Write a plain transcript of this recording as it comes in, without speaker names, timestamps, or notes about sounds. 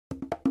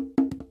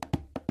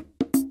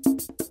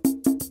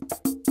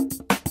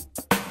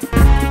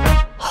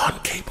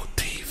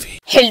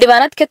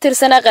Xildhibaanad ka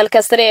tirsan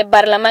aqalka sare ee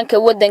Baarlamaanka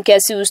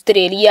waddankaasi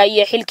Ustareeliya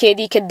ayaa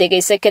xilkeedii ka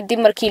degaysa kadib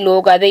markii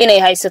loo ogaaday inay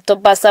haysato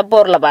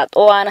baasaboor labaad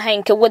oo aan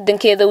ahayn ka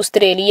waddankeeda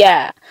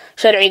Ustareeliya.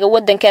 Sharciga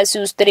waddankaasi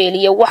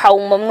Ustareeliya waxa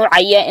uu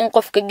mamnuucayaa in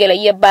qofka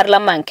galaya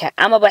baarlamaanka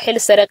amaba xil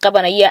sare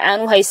qabanaya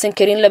aan u haysan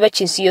karin laba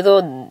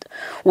jinsiyadood.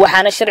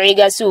 Waxaana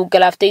sharcigaasi uu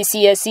galaaftay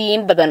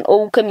siyaasiyiin badan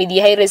oo uu ka mid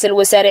yahay ra'iisul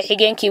wasaare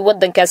xigeenkii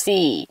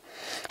waddankaasi.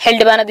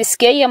 Xildhibaanad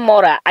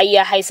Eryay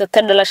ayaa haysata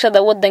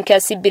dhalashada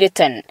waddankaasi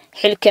Britain.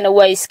 Xilkana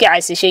waa iska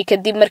casishay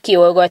kadib markii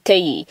uu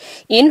ogaatay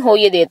in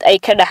hooyadeed ay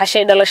ka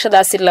dhaxashay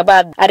dhalashadaasi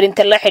labaad.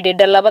 Arrinta la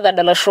xidhiidha labada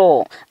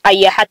dhalasho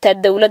ayaa xataa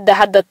dawladda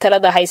hadda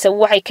talada haysa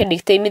waxay ka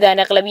dhigtay mid aan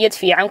aqlabiyad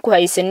fiican ku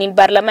haysanin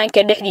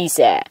baarlamaanka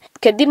dhexdiisa.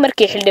 kadib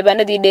markii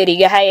xildhibaanadii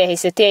dheeriga ahaa ay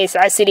haysatay ay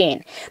iscasileen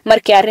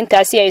markii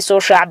arrintaasi ay soo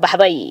shaac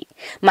baxday.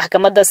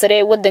 Maxkamadda sare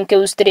ee waddanka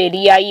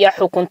Ustareeliya ayaa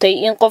xukuntay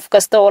in qof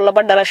kasta oo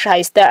laba dhalasho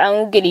haysta aan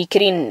u geli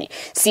karin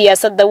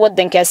siyaasadda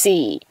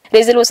waddankaasi.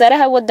 Ra'iisul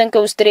wasaaraha waddanka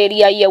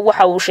Ustareeliya ayaa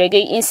waxa uu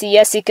sheegay in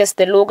siyaasi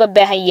kasta looga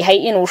baahan yahay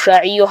inuu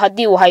shaaciyo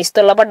haddii uu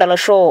haysto laba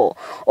dhalasho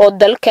oo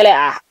dal kale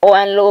ah oo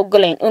aan la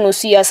ogolayn inuu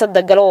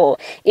siyaasadda galo.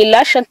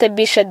 Ilaa 5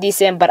 bisha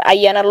Diseembar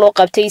ayaana loo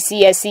qabtay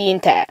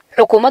siyaasiyiinta.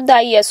 Xukuumadda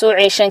ayaa soo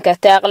ceeshan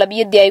karta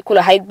aqlabiyadii ay ku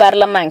lahayd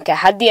baarlamaanka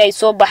haddii ay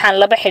soo baxaan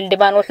laba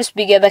xildhibaan oo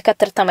xisbigeeda ka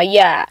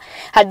tartamaya.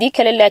 Haddii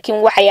kale laakiin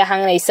waxay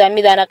ahaanaysaa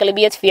mid aan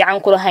aqlabiyad fiican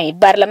ku lahayn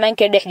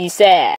baarlamaanka dhexdiisa.